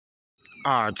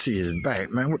RT is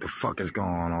back, man. What the fuck is going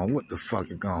on? What the fuck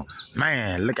is going on?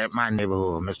 Man, look at my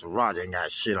neighborhood. Mr. Roger ain't got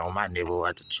shit on my neighborhood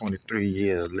after 23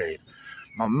 years later.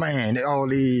 My man, all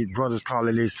these brothers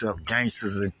calling themselves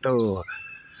gangsters and thugs.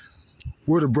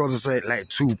 Where the brothers at like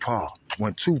Tupac?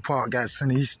 When Tupac got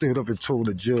sentenced, he stood up and told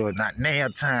the judge, not now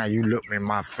time you looked me in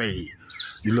my face.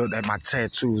 You looked at my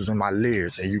tattoos and my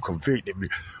lyrics and you convicted me.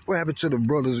 What happened to the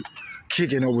brothers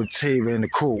kicking over the table in the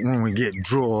courtroom and get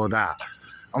drugged out?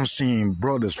 I'm seeing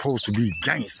brothers supposed to be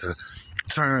gangsters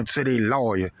turn to their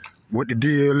lawyer. What the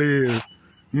deal is,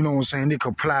 you know what I'm saying? They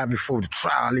comply before the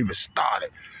trial even started.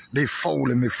 They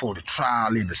folded me before the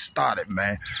trial even started,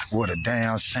 man. What a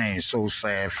damn shame, so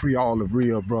sad. Free all the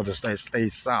real brothers that stay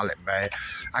solid, man.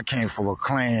 I came from a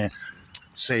clan,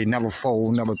 say never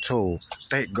fold, never told.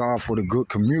 Thank God for the good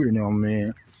community,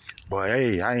 man. But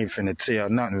hey, I ain't finna tell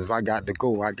nothing. If I got to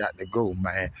go, I got to go,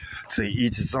 man. To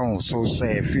each his own. So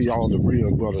sad. Free all the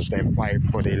real brothers that fight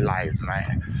for their life,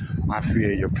 man. I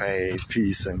feel your pain,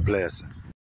 peace, and blessing.